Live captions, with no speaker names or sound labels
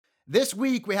This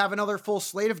week, we have another full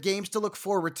slate of games to look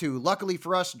forward to. Luckily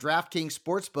for us, DraftKings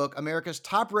Sportsbook, America's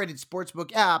top-rated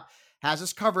sportsbook app, has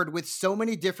us covered with so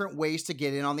many different ways to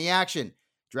get in on the action.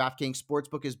 DraftKings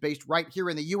Sportsbook is based right here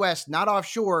in the U.S., not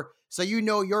offshore, so you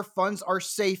know your funds are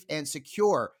safe and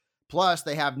secure. Plus,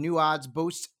 they have new odds,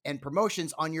 boosts, and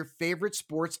promotions on your favorite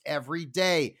sports every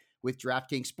day. With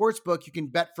DraftKings Sportsbook, you can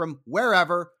bet from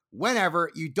wherever, whenever.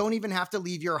 You don't even have to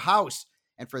leave your house.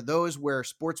 And for those where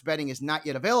sports betting is not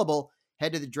yet available,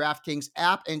 head to the DraftKings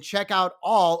app and check out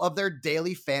all of their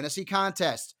daily fantasy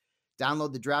contests.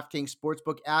 Download the DraftKings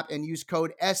Sportsbook app and use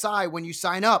code SI when you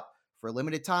sign up. For a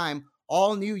limited time,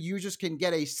 all new users can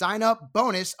get a sign-up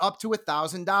bonus up to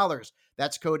 $1,000.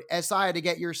 That's code SI to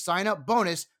get your sign-up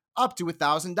bonus up to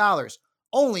 $1,000.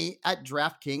 Only at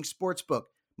DraftKings Sportsbook.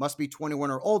 Must be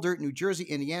 21 or older, New Jersey,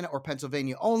 Indiana, or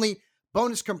Pennsylvania only.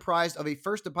 Bonus comprised of a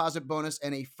first deposit bonus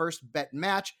and a first bet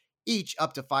match, each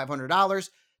up to $500.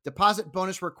 Deposit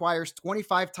bonus requires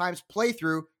 25 times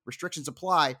playthrough. Restrictions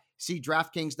apply. See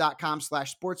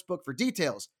DraftKings.com/sportsbook for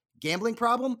details. Gambling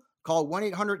problem? Call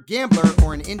 1-800-GAMBLER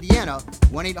or in Indiana,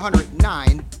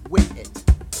 1-800-9-WIT-IT.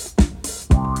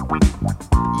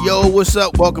 Yo, what's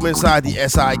up? Welcome inside the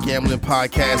SI Gambling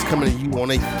Podcast, coming to you on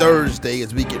a Thursday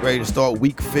as we get ready to start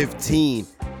Week 15.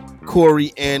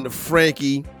 Corey and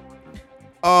Frankie.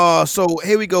 So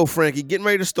here we go, Frankie. Getting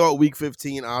ready to start Week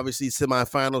 15, obviously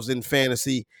semifinals in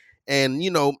fantasy. And,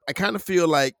 I kind of feel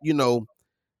like, the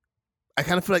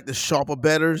sharper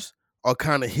bettors are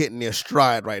kind of hitting their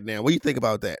stride right now. What do you think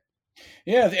about that?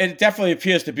 Yeah, it definitely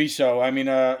appears to be so. I mean,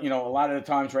 a lot of the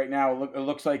times right now, it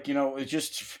looks like, it's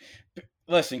just,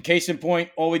 listen, case in point,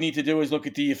 all we need to do is look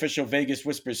at the official Vegas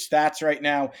Whispers stats right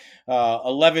now.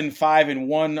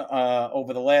 11-5-1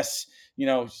 over the last,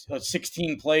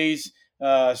 16 plays.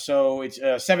 So it's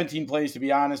 17 plays, to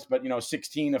be honest, but,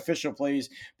 16 official plays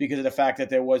because of the fact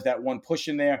that there was that one push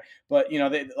in there. But,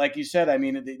 like you said, I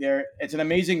mean, it's an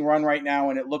amazing run right now.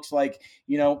 And it looks like,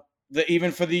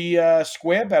 even for the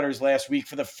square bettors last week,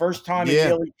 for the first time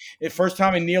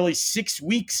in nearly 6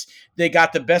 weeks, they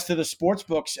got the best of the sports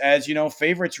books as,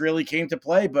 favorites really came to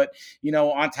play. But,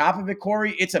 on top of it,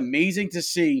 Corey, it's amazing to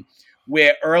see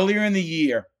where earlier in the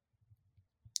year,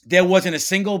 there wasn't a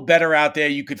single bettor out there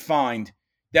you could find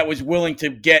that was willing to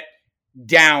get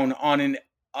down on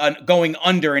going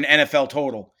under an NFL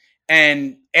total.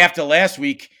 And after last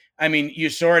week, I mean,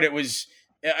 you saw it. It was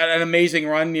an amazing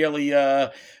run. Nearly, I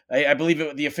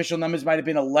believe the official numbers might have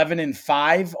been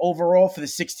 11-5 overall for the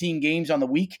 16 games on the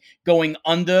week, going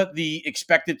under the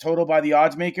expected total by the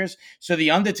odds makers. So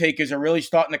the undertakers are really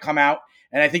starting to come out.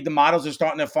 And I think the models are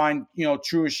starting to find,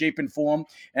 truer shape and form.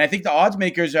 And I think the odds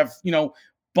makers have,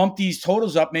 bump these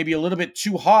totals up maybe a little bit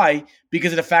too high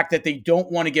because of the fact that they don't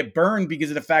want to get burned because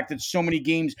of the fact that so many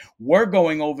games were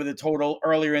going over the total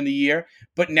earlier in the year.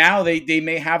 But now they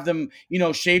may have them,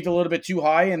 shaved a little bit too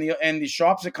high, and the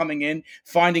sharps are coming in,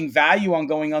 finding value on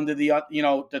going under the,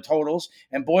 the totals.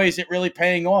 And boy, is it really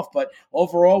paying off. But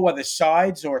overall, whether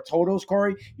sides or totals,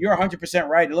 Corey, you're 100%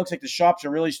 right. It looks like the sharps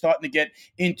are really starting to get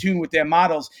in tune with their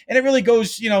models. And it really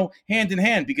goes, hand in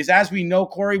hand, because as we know,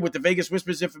 Corey, with the Vegas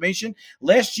Whispers information,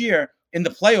 last year in the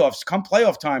playoffs, come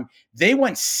playoff time, they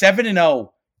went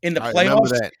 7-0 in the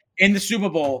playoffs in the Super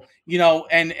Bowl,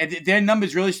 and their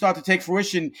numbers really start to take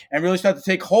fruition and really start to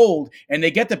take hold, and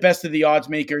they get the best of the odds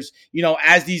makers,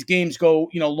 as these games go,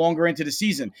 longer into the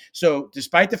season. So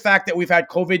despite the fact that we've had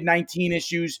COVID-19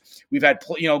 issues, we've had,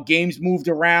 games moved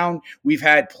around, we've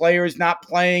had players not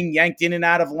playing, yanked in and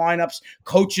out of lineups,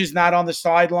 coaches not on the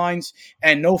sidelines,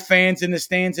 and no fans in the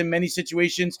stands in many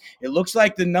situations, it looks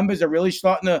like the numbers are really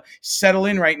starting to settle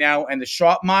in right now, and the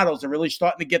sharp models are really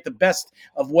starting to get the best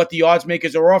of what the odds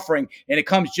makers are offering, and it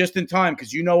comes just in time,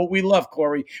 because you know what we love,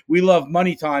 Corey. We love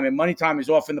money time, and money time is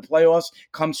off in the playoffs.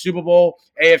 Come Super Bowl,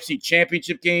 AFC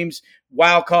Championship games,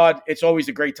 wild card. It's always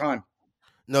a great time.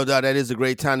 No doubt, that is a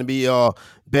great time to be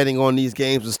betting on these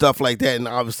games and stuff like that, and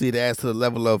obviously it adds to the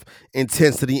level of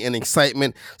intensity and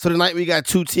excitement. So tonight we got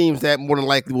two teams that more than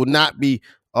likely will not be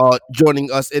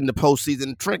joining us in the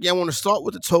postseason. Frankie, I want to start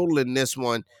with the total in this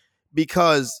one,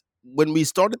 because when we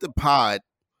started the pod,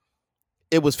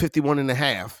 it was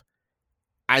 51.5.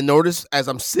 I noticed as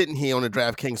I'm sitting here on the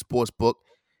DraftKings Sportsbook,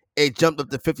 it jumped up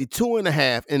to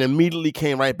 52.5 and immediately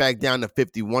came right back down to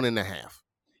 51.5.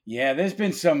 Yeah, there's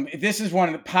been this is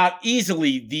one of the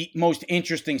easily the most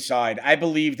interesting side. I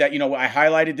believe that, I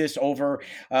highlighted this over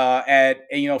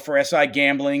for SI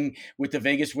Gambling with the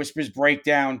Vegas Whispers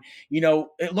breakdown.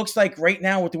 It looks like right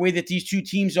now with the way that these two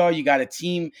teams are, you got a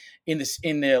team in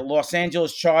the Los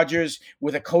Angeles Chargers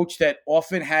with a coach that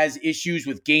often has issues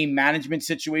with game management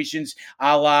situations,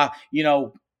 a la,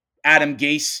 Adam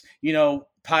Gase,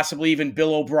 possibly even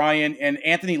Bill O'Brien, and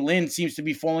Anthony Lynn seems to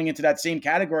be falling into that same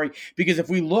category. Because if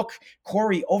we look,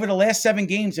 Corey, over the last 7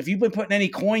 games, if you've been putting any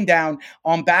coin down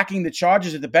on backing the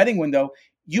Chargers at the betting window,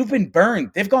 you've been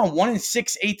burned. They've gone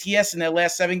 1-6 ATS in their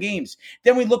last 7 games.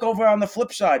 Then we look over on the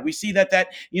flip side. We see that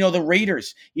the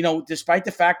Raiders, despite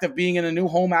the fact of being in a new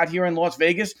home out here in Las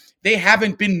Vegas, they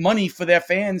haven't been money for their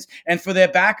fans and for their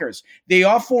backers. They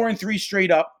are 4-3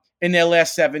 straight up in their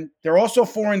last 7. They're also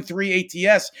 4-3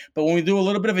 ATS. But when we do a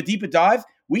little bit of a deeper dive,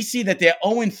 we see that they're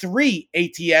 0-3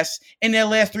 ATS in their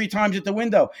last 3 times at the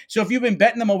window. So if you've been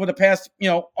betting them over the past,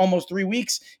 almost 3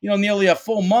 weeks, nearly a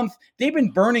full month, they've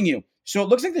been burning you. So it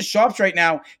looks like the sharps right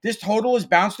now, this total has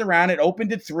bounced around. It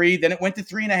opened at 3, then it went to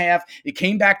 3.5. It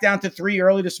came back down to 3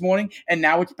 early this morning, and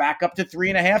now it's back up to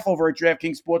 3.5 over at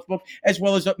DraftKings Sportsbook, as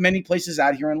well as many places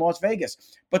out here in Las Vegas.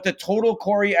 But the total,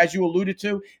 Corey, as you alluded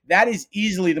to, that is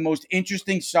easily the most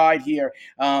interesting side here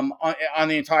on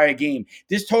the entire game.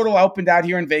 This total opened out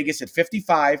here in Vegas at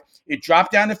 55. It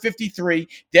dropped down to 53.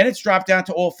 Then it's dropped down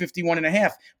to all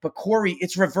 51.5. But Corey,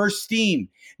 it's reverse steam.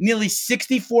 Nearly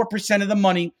 64% of the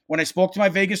money, when I spoke to my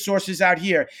Vegas sources out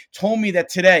here, told me that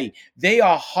today they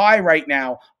are high right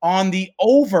now on the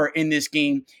over in this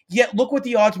game. Yet look what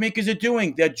the odds makers are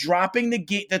doing. They're dropping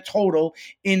the total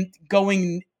in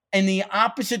going in the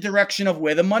opposite direction of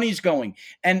where the money's going.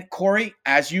 And Corey,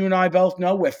 as you and I both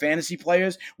know, we're fantasy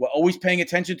players. We're always paying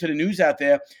attention to the news out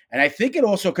there. And I think it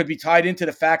also could be tied into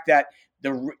the fact that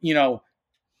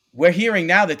we're hearing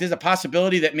now that there's a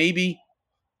possibility that maybe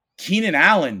Keenan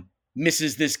Allen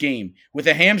misses this game with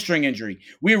a hamstring injury.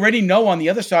 We already know on the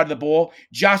other side of the ball,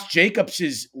 Josh Jacobs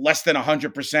is less than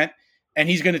 100%. And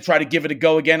he's going to try to give it a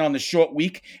go again on the short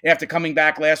week after coming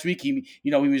back last week. He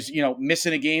was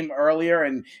missing a game earlier,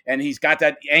 and he's got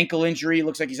that ankle injury. It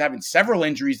looks like he's having several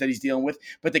injuries that he's dealing with.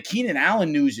 But the Keenan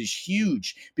Allen news is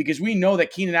huge because we know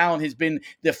that Keenan Allen has been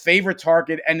the favorite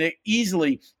target and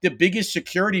easily the biggest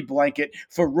security blanket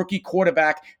for rookie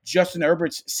quarterback Justin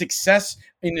Herbert's success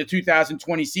in the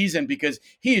 2020 season, because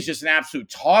he is just an absolute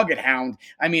target hound.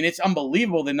 I mean, it's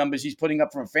unbelievable the numbers he's putting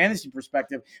up from a fantasy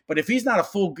perspective. But if he's not a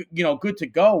full, good to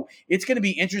go, it's going to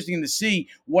be interesting to see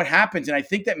what happens. And I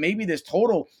think that maybe this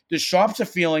total, the sharps are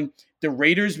feeling the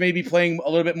Raiders may be playing a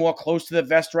little bit more close to the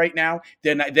vest right now.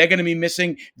 They're going to be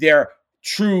missing their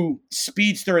true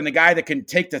speedster and the guy that can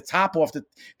take the top off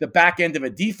the back end of a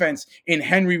defense in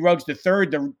Henry Ruggs III,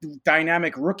 the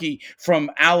dynamic rookie from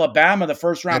Alabama, the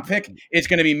first-round pick, is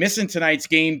going to be missing tonight's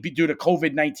game due to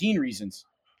COVID-19 reasons.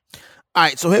 All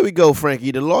right, so here we go,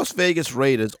 Frankie. The Las Vegas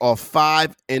Raiders are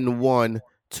 5-1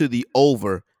 to the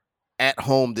over at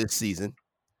home this season.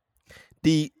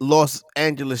 The Los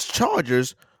Angeles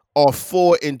Chargers are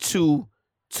 4-2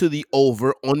 to the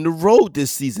over on the road this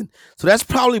season. So that's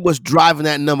probably what's driving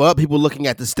that number up. People looking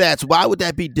at the stats. Why would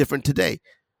that be different today?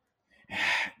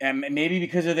 And maybe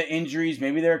because of the injuries.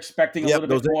 Maybe they're expecting a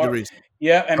little bit more. Injuries.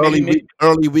 Yeah, and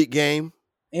early week game.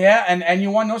 Yeah, and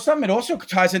you want to know something? It also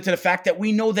ties into the fact that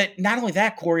we know that not only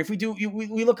that, Corey, if we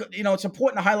look, it's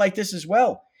important to highlight this as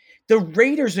well. The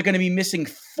Raiders are going to be missing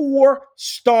 4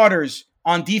 starters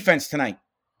on defense tonight.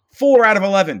 4 out of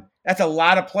 11. That's a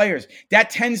lot of players.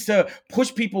 That tends to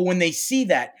push people when they see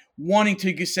that, wanting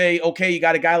to say, okay, you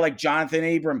got a guy like Jonathan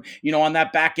Abram, on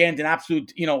that back end, an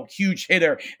absolute, huge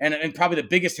hitter and probably the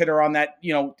biggest hitter on that,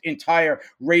 entire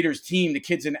Raiders team. The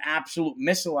kid's an absolute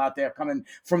missile out there coming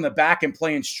from the back and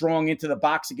playing strong into the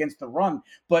box against the run.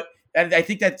 But I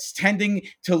think that's tending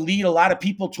to lead a lot of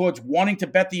people towards wanting to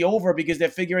bet the over because they're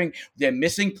figuring they're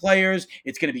missing players.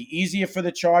 It's going to be easier for the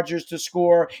Chargers to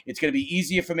score. It's going to be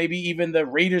easier for maybe even the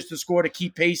Raiders to score to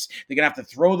keep pace. They're going to have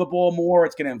to throw the ball more.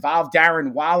 It's going to involve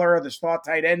Darren Waller, the star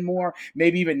tight end, more.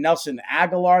 Maybe even Nelson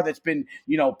Aguilar, that's been,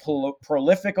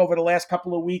 prolific over the last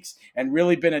couple of weeks and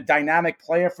really been a dynamic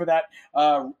player for that,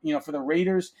 for the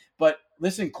Raiders. But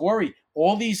listen, Corey,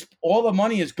 all the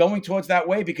money is going towards that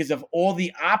way because of all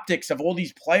the optics of all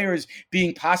these players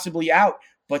being possibly out.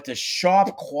 But the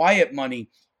sharp, quiet money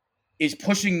is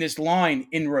pushing this line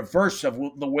in reverse of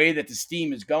the way that the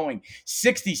steam is going.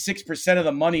 66% of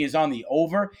the money is on the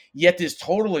over, yet this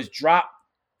total is dropped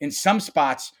in some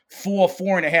spots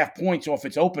 4.5 points off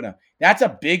its opener. That's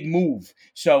a big move.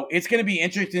 So it's going to be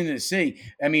interesting to see.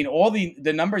 I mean, all the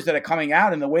numbers that are coming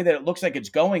out and the way that it looks like it's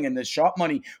going and the sharp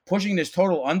money pushing this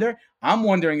total under, I'm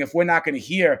wondering if we're not going to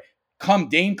hear come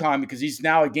Dame time, because he's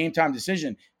now a game time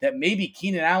decision, that maybe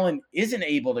Keenan Allen isn't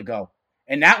able to go.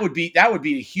 And that would be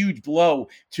a huge blow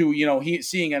to,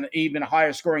 seeing an even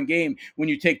higher scoring game when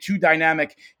you take 2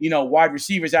 dynamic, wide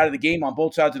receivers out of the game on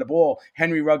both sides of the ball.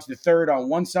 Henry Ruggs III on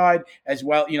one side as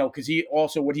well, because he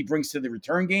also what he brings to the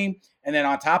return game. And then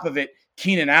on top of it,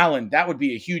 Keenan Allen, that would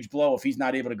be a huge blow if he's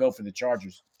not able to go for the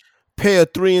Chargers. Pair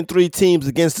of 3-3 teams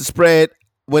against the spread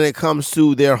when it comes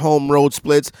to their home road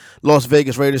splits. Las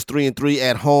Vegas Raiders 3-3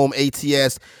 at home.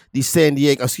 ATS,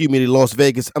 the Las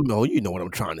Vegas. No, you know what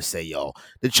I'm trying to say, y'all.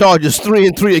 The Chargers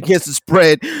 3-3 against the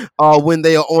spread when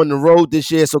they are on the road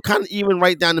this year. So kind of even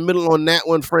right down the middle on that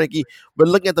one, Frankie. We're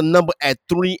looking at the number at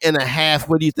 3.5.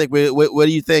 What do you think? What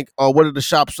do you think? What are the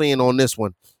shops saying on this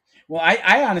one? Well,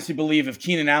 I honestly believe if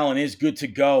Keenan Allen is good to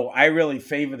go, I really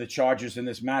favor the Chargers in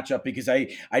this matchup because I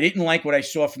didn't like what I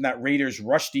saw from that Raiders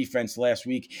rush defense last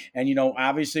week. And,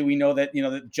 obviously we know that,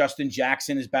 that Justin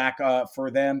Jackson is back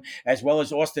for them as well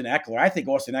as Austin Eckler. I think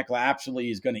Austin Eckler absolutely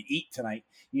is going to eat tonight,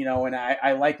 and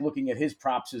I like looking at his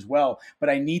props as well. But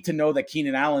I need to know that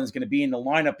Keenan Allen is going to be in the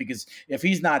lineup because if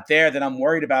he's not there, then I'm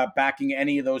worried about backing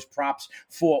any of those props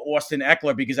for Austin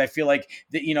Eckler because I feel like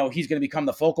that, he's going to become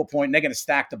the focal point and they're going to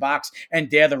stack the box and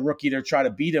dare the rookie to try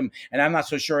to beat him. And I'm not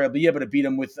so sure he'll be able to beat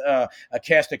him with a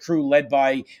cast of crew led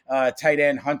by tight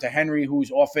end Hunter Henry,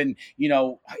 who's often,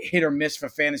 hit or miss for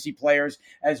fantasy players,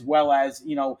 as well as,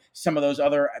 some of those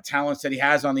other talents that he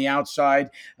has on the outside.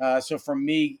 So for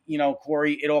me,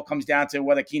 Corey, it all comes down to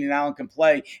whether Keenan Allen can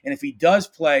play. And if he does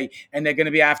play and they're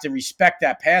going to have to respect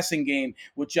that passing game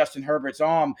with Justin Herbert's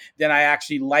arm, then I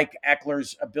actually like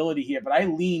Eckler's ability here. But I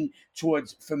lean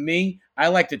towards, for me, I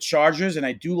like the Chargers, and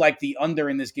I do like the under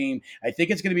in this game. I think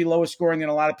it's going to be lower scoring than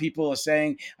a lot of people are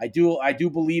saying. I do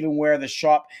believe in where the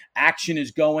sharp action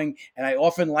is going, and I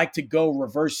often like to go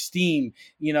reverse steam,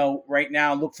 right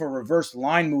now, look for reverse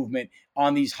line movement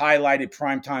on these highlighted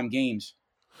primetime games.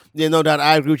 Yeah, no doubt.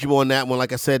 I agree with you on that one.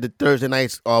 Like I said, the Thursday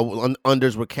nights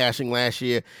unders were cashing last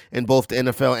year in both the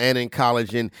NFL and in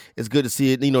college, and it's good to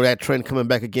see it. That trend coming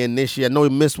back again this year. I know we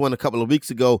missed one a couple of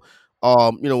weeks ago.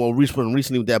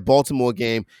 Recently with that Baltimore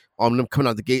game, them coming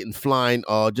out the gate and flying,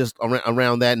 just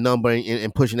around that number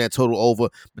and pushing that total over.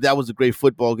 But that was a great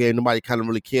football game. Nobody kind of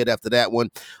really cared after that one.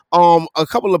 A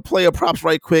couple of player props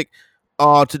right quick,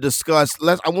 to discuss.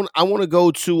 I want to go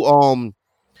to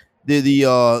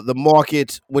the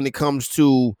market when it comes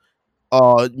to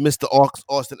Mr.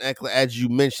 Austin Eckler, as you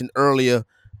mentioned earlier.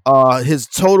 His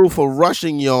total for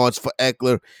rushing yards for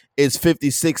Eckler is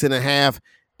 56.5.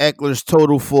 Eckler's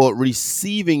total for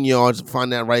receiving yards,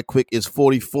 find that right quick, is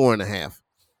 44.5.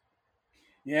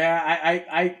 Yeah,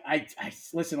 I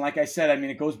listen. Like I said, I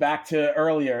mean, it goes back to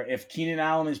earlier. If Keenan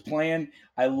Allen is playing,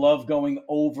 I love going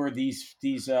over these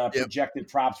projected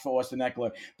props for Austin Eckler.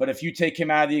 But if you take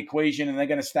him out of the equation and they're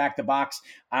going to stack the box,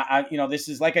 this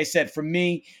is, like I said, for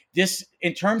me, this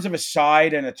in terms of a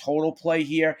side and a total play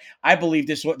here, I believe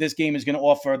this game is going to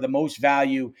offer the most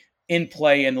value in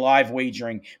play and live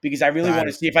wagering because I really want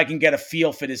to see if I can get a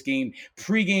feel for this game.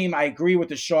 Pre-game, I agree with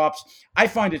the sharps. I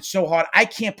find it so hard. I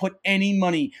can't put any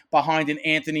money behind an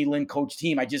Anthony Lynn coach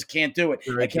team. I just can't do it.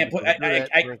 I can't put.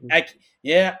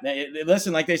 Yeah,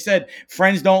 listen, like they said,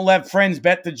 friends don't let friends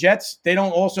bet the Jets. They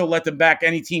don't also let them back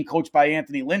any team coached by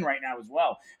Anthony Lynn right now as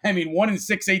well. I mean, 1 in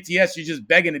 6 ATS, you're just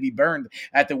begging to be burned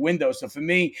at the window. So for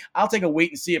me, I'll take a wait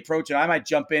and see approach, and I might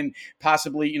jump in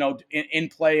possibly, in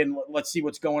play and let's see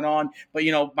what's going on. But,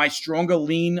 my stronger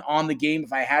lean on the game,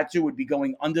 if I had to, would be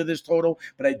going under this total.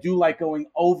 But I do like going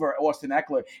over Austin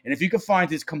Eckler. And if you could find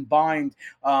his combined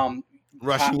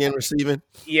rushing and receiving.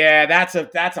 Yeah, that's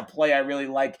a play I really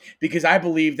like because I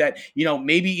believe that,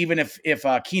 maybe even if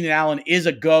Keenan Allen is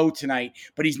a go tonight,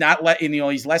 but he's not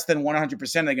he's less than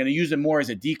 100%, they're going to use him more as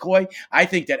a decoy. I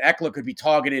think that Eckler could be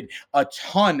targeted a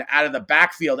ton out of the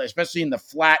backfield, especially in the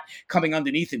flat coming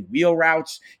underneath in wheel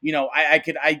routes.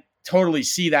 I totally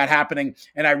see that happening,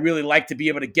 and I really like to be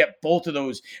able to get both of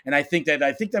those. And I think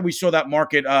that we saw that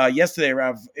market yesterday.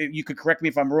 Rav, you could correct me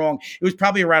if I'm wrong. It was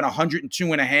probably around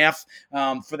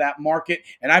 102.5 for that market,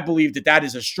 and I believe that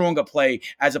is a stronger play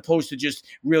as opposed to just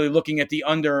really looking at the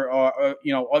under,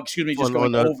 just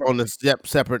going over on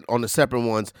the separate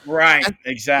ones. Right,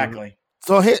 exactly.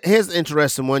 So here's an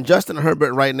interesting one. Justin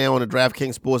Herbert right now on the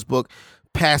DraftKings Sportsbook.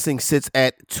 Passing sits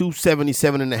at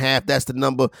 277.5. That's the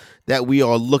number that we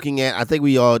are looking at. I think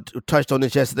we touched on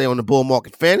this yesterday on the Bull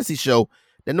Market Fantasy Show.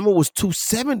 That number was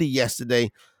 270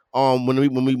 yesterday.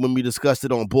 When we discussed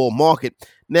it on Bull Market.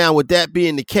 Now, with that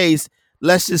being the case,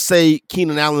 let's just say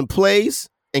Keenan Allen plays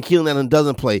and Keenan Allen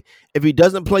doesn't play. If he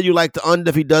doesn't play, you like the under.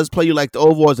 If he does play, you like the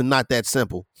over. Or is it not that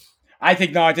simple? I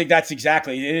think that's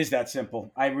exactly. It is that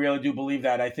simple. I really do believe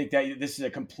that. I think that this is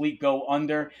a complete go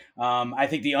under. I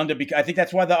think the under. I think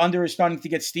that's why the under is starting to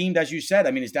get steamed, as you said.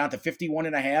 I mean, it's down to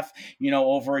 51.5.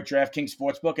 Over at DraftKings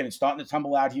Sportsbook, and it's starting to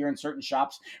tumble out here in certain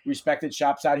shops, respected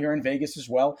shops out here in Vegas as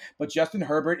well. But Justin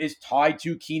Herbert is tied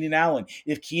to Keenan Allen.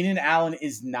 If Keenan Allen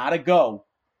is not a go,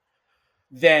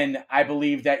 then I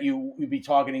believe that you would be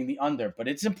targeting the under. But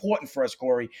it's important for us,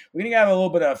 Corey. We're going to have a little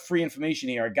bit of free information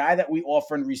here. A guy that we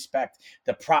often respect,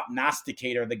 the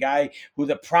prognosticator, the guy who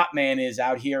the prop man is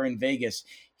out here in Vegas.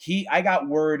 I got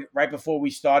word right before we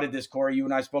started this, Corey. You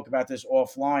and I spoke about this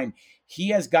offline. He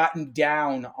has gotten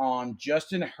down on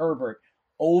Justin Herbert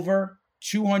over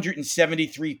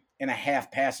 273 and a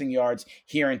half passing yards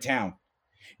here in town.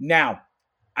 Now,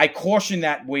 I caution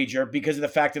that wager because of the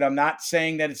fact that I'm not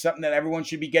saying that it's something that everyone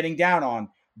should be getting down on.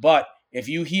 But if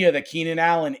you hear that Keenan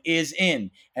Allen is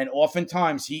in, and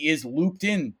oftentimes he is looped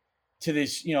in to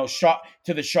this,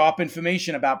 sharp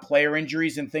information about player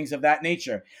injuries and things of that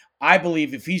nature, I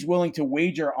believe if he's willing to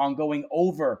wager on going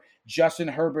over Justin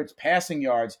Herbert's passing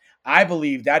yards, I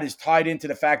believe that is tied into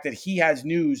the fact that he has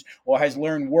news or has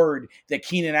learned word that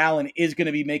Keenan Allen is going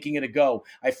to be making it a go.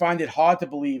 I find it hard to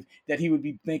believe that he would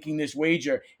be making this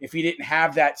wager if he didn't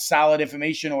have that solid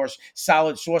information or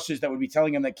solid sources that would be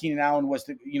telling him that Keenan Allen was,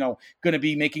 going to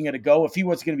be making it a go. If he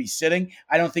was going to be sitting,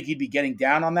 I don't think he'd be getting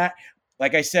down on that.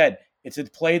 Like I said, it's a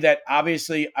play that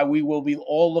obviously we will be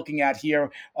all looking at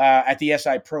here at the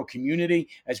SI Pro community,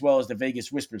 as well as the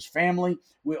Vegas Whispers family.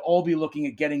 We'll all be looking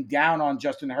at getting down on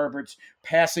Justin Herbert's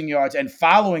passing yards and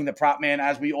following the prop man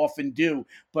as we often do.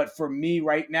 But for me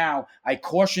right now, I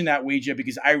caution that wager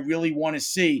because I really want to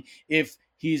see if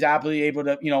he's absolutely able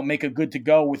to, make a good to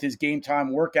go with his game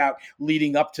time workout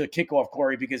leading up to kickoff,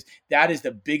 Corey, because that is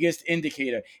the biggest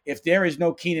indicator. If there is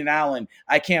no Keenan Allen,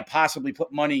 I can't possibly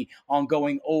put money on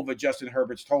going over Justin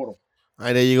Herbert's total. All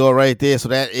right, there you go right there. So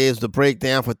that is the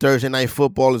breakdown for Thursday Night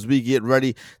Football as we get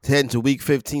ready to head into Week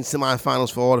 15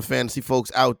 semifinals for all the fantasy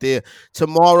folks out there.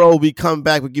 Tomorrow we come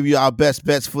back. We'll give you our best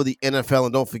bets for the NFL.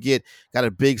 And don't forget, got a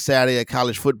big Saturday at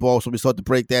college football. So we start to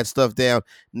break that stuff down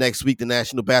next week. The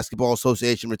National Basketball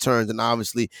Association returns. And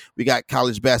obviously, we got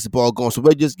college basketball going. So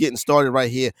we're just getting started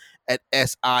right here at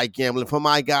SI Gambling. For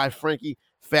my guy, Frankie,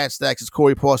 Fat Stacks, is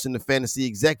Corey Parson, the fantasy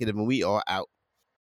executive. And we are out.